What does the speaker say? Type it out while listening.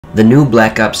The new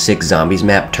Black Ops 6 Zombies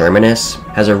map, Terminus,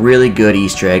 has a really good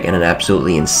Easter egg and an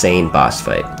absolutely insane boss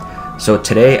fight. So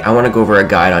today I want to go over a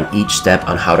guide on each step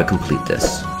on how to complete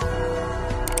this.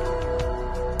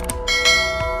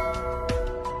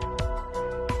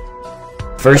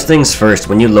 First things first,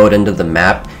 when you load into the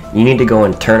map, you need to go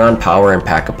and turn on power and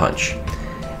pack a punch.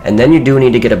 And then you do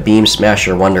need to get a beam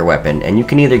smasher wonder weapon, and you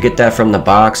can either get that from the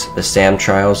box, the SAM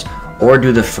trials, or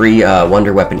do the free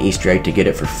wonder weapon Easter egg to get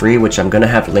it for free, which I'm going to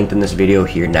have linked in this video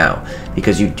here now,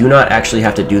 because you do not actually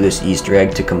have to do this Easter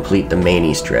egg to complete the main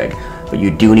Easter egg, but you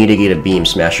do need to get a beam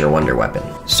smasher wonder weapon.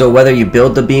 So whether you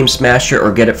build the beam smasher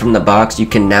or get it from the box, you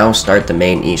can now start the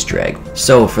main Easter egg.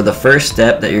 So for the first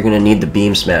step that you're going to need the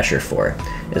beam smasher for,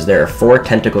 is there are 4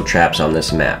 tentacle traps on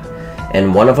this map.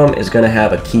 And one of them is going to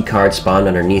have a key card spawned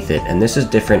underneath it, and this is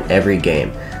different every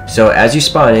game. So as you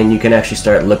spawn in, you can actually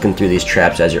start looking through these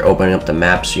traps as you're opening up the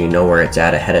map so you know where it's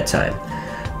at ahead of time.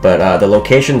 But the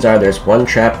locations are, there's one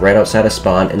trap right outside of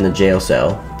spawn in the jail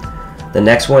cell. The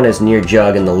next one is near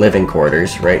Jug in the living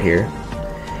quarters, right here.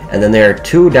 And then there are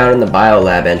 2 down in the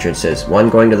biolab entrances, one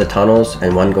going to the tunnels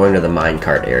and one going to the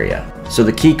minecart area. So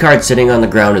the key card sitting on the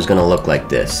ground is going to look like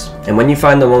this. And when you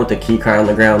find the one with the key card on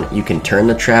the ground, you can turn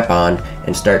the trap on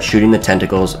and start shooting the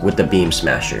tentacles with the beam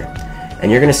smasher.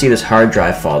 And you're going to see this hard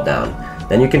drive fall down.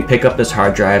 Then you can pick up this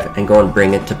hard drive and go and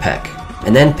bring it to Peck.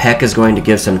 And then Peck is going to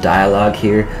give some dialogue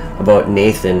here about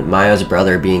Nathan, Maya's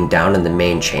brother, being down in the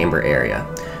main chamber area.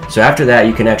 So after that,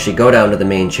 you can actually go down to the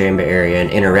main chamber area and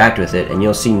interact with it, and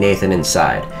you'll see Nathan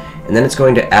inside. And then it's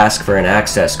going to ask for an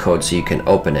access code so you can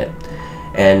open it.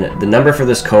 And the number for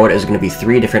this code is going to be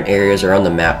 3 different areas around the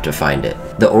map to find it.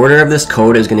 The order of this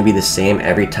code is going to be the same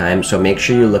every time, so make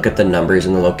sure you look at the numbers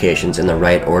and the locations in the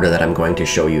right order that I'm going to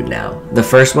show you now. The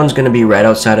first one's going to be right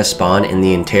outside of spawn in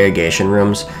the interrogation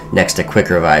rooms next to quick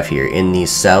revive here. In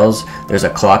these cells, there's a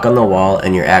clock on the wall,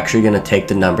 and you're actually going to take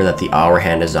the number that the hour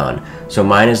hand is on. So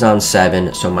mine is on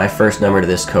 7, so my first number to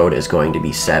this code is going to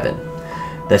be 7.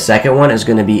 The second one is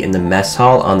going to be in the mess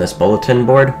hall on this bulletin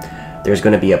board. There's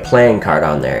going to be a playing card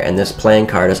on there, and this playing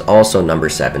card is also number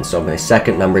 7, so my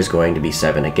second number is going to be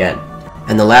 7 again.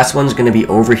 And the last one's going to be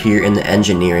over here in the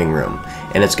engineering room,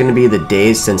 and it's going to be the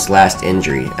days since last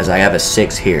injury, as I have a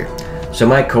 6 here. So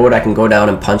my code I can go down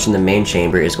and punch in the main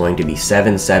chamber is going to be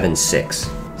 776.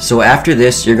 So after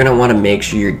this, you're going to want to make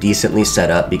sure you're decently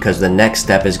set up, because the next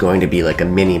step is going to be like a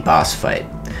mini boss fight.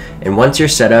 And once you're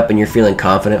set up and you're feeling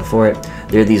confident for it,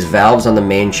 there are these valves on the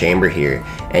main chamber here,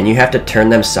 and you have to turn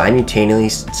them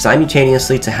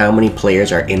simultaneously to how many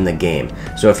players are in the game.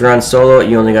 So if you're on solo,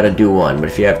 you only got to do 1, but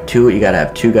if you have 2, you got to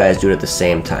have 2 guys do it at the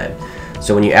same time.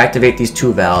 So when you activate these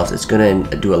 2 valves, it's going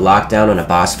to do a lockdown and a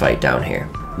boss fight down here.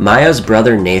 Maya's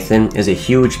brother Nathan is a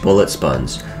huge bullet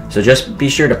sponge, so just be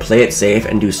sure to play it safe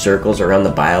and do circles around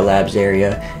the biolabs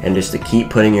area, and just to keep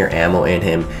putting your ammo in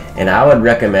him, and I would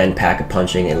recommend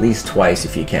pack-a-punching at least twice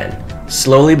if you can.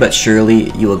 Slowly but surely,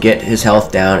 you will get his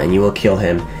health down and you will kill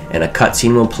him, and a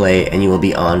cutscene will play and you will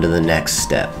be on to the next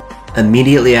step.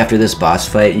 Immediately after this boss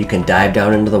fight, you can dive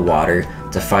down into the water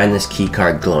to find this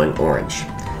keycard glowing orange.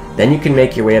 Then you can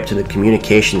make your way up to the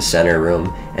communications center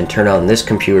room and turn on this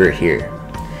computer here.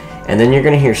 And then you're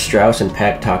going to hear Strauss and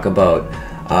Peck talk about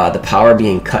the power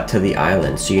being cut to the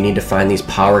island, so you need to find these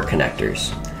power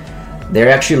connectors.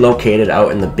 They're actually located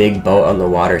out in the big boat on the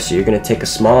water, so you're going to take a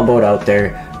small boat out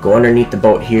there, go underneath the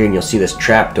boat here, and you'll see this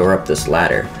trap door up this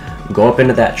ladder. Go up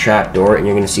into that trap door and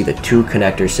you're going to see the 2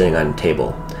 connectors sitting on a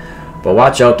table. But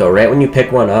watch out though, right when you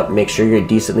pick one up, make sure you're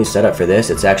decently set up for this.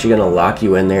 It's actually going to lock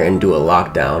you in there and do a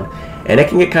lockdown, and it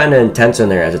can get kind of intense in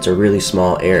there as it's a really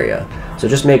small area. So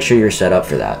just make sure you're set up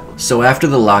for that. So after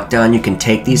the lockdown, you can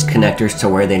take these connectors to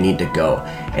where they need to go,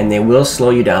 and they will slow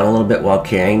you down a little bit while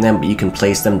carrying them, but you can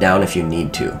place them down if you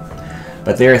need to.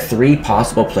 But there are 3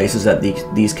 possible places that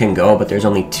these can go, but there's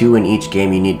only 2 in each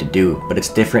game you need to do, but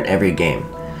it's different every game.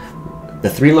 The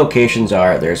 3 locations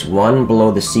are, there's one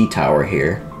below the sea tower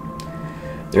here,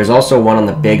 there's also one on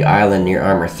the big island near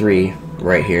Armor 3,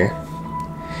 right here,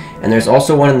 and there's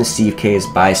also one in the Steve K's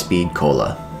by Speed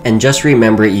Cola. And just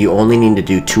remember, you only need to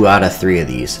do 2 out of 3 of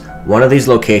these. One of these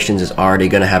locations is already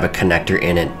going to have a connector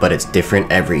in it, but it's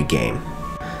different every game.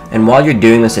 And while you're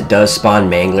doing this, it does spawn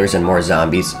manglers and more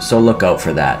zombies, so look out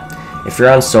for that. If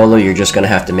you're on solo, you're just going to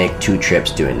have to make 2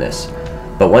 trips doing this.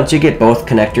 But once you get both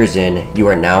connectors in, you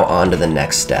are now on to the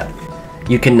next step.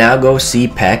 You can now go see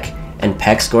Peck, and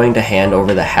Peck's going to hand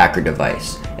over the hacker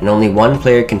device. And only 1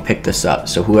 player can pick this up,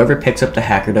 so whoever picks up the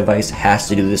hacker device has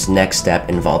to do this next step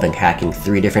involving hacking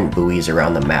 3 different buoys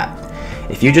around the map.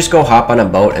 If you just go hop on a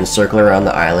boat and circle around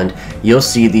the island, you'll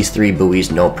see these 3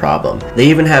 buoys no problem. They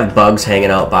even have bugs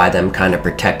hanging out by them, kind of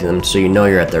protecting them, so you know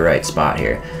you're at the right spot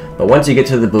here. But once you get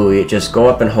to the buoy, just go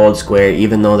up and hold square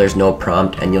even though there's no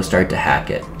prompt, and you'll start to hack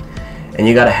it. And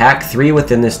you gotta hack 3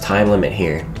 within this time limit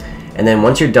here. And then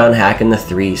once you're done hacking the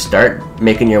 3, start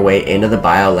making your way into the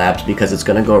biolabs because it's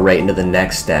going to go right into the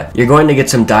next step. You're going to get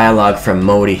some dialogue from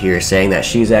Modi here saying that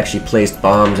she's actually placed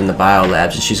bombs in the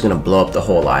biolabs and she's going to blow up the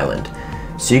whole island.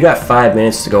 So you got 5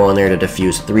 minutes to go in there to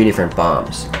defuse 3 different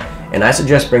bombs. And I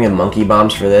suggest bringing monkey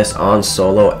bombs for this on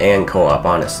solo and co-op,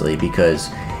 honestly, because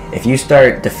if you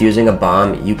start defusing a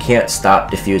bomb, you can't stop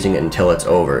defusing it until it's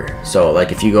over. So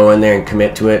like if you go in there and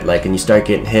commit to it, like and you start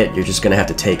getting hit, you're just gonna have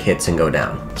to take hits and go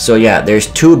down. So yeah,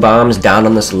 there's 2 bombs down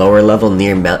on this lower level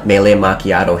near Melee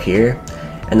Macchiato here.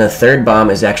 And the 3rd bomb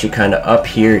is actually kind of up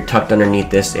here, tucked underneath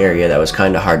this area that was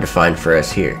kind of hard to find for us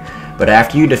here. But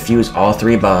after you defuse all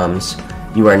 3 bombs,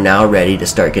 you are now ready to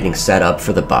start getting set up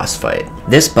for the boss fight.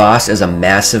 This boss is a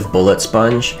massive bullet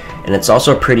sponge, and it's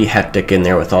also pretty hectic in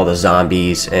there with all the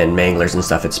zombies and manglers and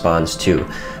stuff it spawns too.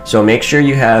 So make sure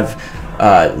you have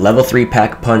level 3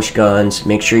 pack-a-punch guns,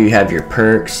 make sure you have your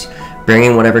perks, bring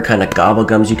in whatever kind of gobble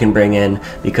gums you can bring in,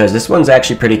 because this one's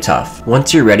actually pretty tough.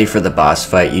 Once you're ready for the boss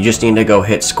fight, you just need to go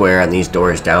hit square on these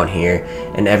doors down here,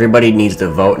 and everybody needs to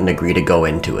vote and agree to go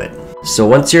into it. So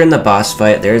once you're in the boss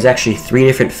fight, there's actually 3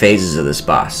 different phases of this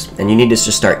boss, and you need to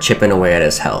just start chipping away at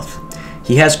his health.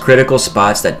 He has critical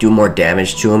spots that do more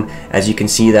damage to him, as you can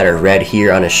see that are red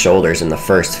here on his shoulders in the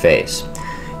first phase.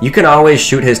 You can always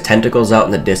shoot his tentacles out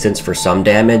in the distance for some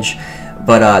damage,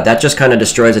 but that just kind of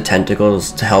destroys the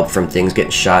tentacles to help from things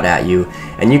getting shot at you.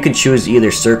 And you can choose to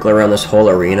either circle around this whole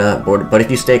arena, but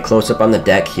if you stay close up on the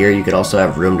deck here, you could also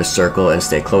have room to circle and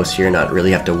stay close here and not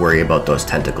really have to worry about those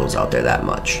tentacles out there that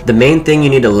much. The main thing you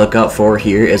need to look out for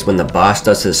here is when the boss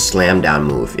does his slam down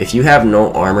move. If you have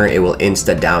no armor, it will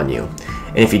insta down you.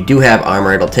 And if you do have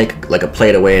armor, it'll take like a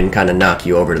plate away and kind of knock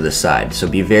you over to the side. So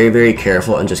be very, very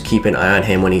careful and just keep an eye on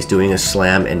him when he's doing a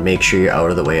slam, and make sure you're out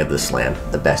of the way of the slam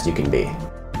the best you can be.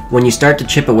 When you start to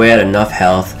chip away at enough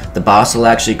health, the boss will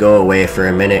actually go away for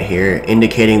a minute here,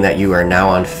 indicating that you are now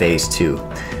on phase 2.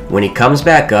 When he comes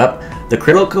back up, the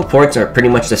critical ports are pretty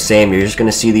much the same. You're just going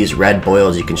to see these red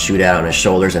boils you can shoot at on his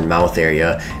shoulders and mouth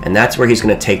area, and that's where he's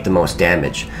going to take the most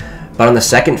damage. But on the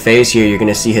second phase here, you're going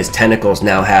to see his tentacles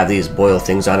now have these boil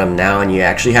things on him now, and you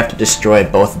actually have to destroy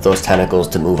both of those tentacles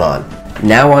to move on.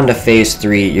 Now on to phase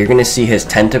 3, you're going to see his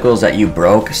tentacles that you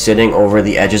broke sitting over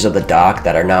the edges of the dock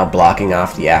that are now blocking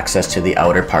off the access to the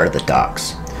outer part of the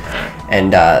docks.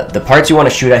 And the parts you want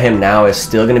to shoot at him now is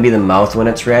still going to be the mouth when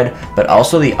it's red, but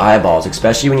also the eyeballs,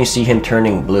 especially when you see him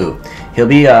turning blue. He'll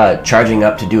be charging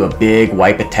up to do a big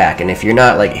wipe attack, and if you're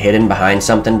not like hidden behind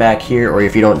something back here, or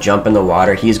if you don't jump in the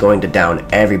water, he's going to down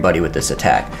everybody with this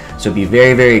attack. So be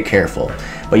very, very careful.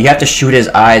 But you have to shoot his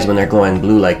eyes when they're glowing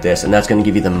blue like this, and that's going to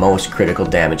give you the most critical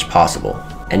damage possible.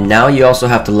 And now you also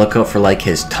have to look out for like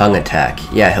his tongue attack.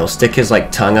 Yeah, he'll stick his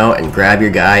like tongue out and grab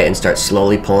your guy and start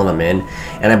slowly pulling him in.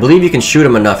 And I believe you can shoot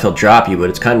him enough, he'll drop you, but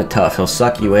it's kind of tough. He'll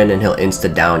suck you in and he'll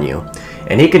insta down you.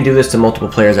 And he can do this to multiple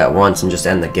players at once and just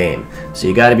end the game. So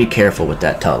you gotta be careful with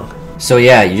that tongue. So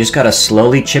yeah, you just gotta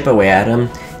slowly chip away at him.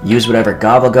 Use whatever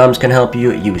gobble gums can help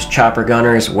you. Use chopper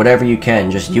gunners, whatever you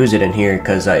can. Just use it in here,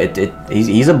 because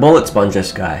he's a bullet sponge,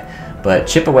 this guy. But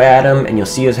chip away at him and you'll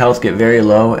see his health get very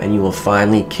low, and you will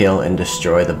finally kill and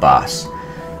destroy the boss.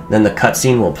 Then the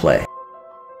cutscene will play.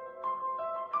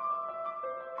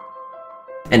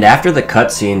 And after the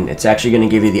cutscene, it's actually going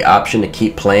to give you the option to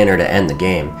keep playing or to end the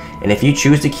game. And if you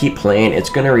choose to keep playing,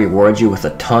 it's going to reward you with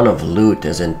a ton of loot,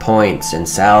 as in points and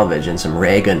salvage and some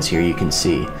ray guns here you can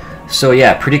see. So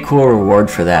yeah, pretty cool reward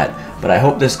for that. But I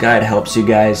hope this guide helps you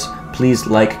guys. Please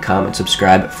like, comment,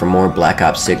 subscribe for more Black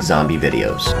Ops 6 zombie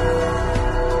videos.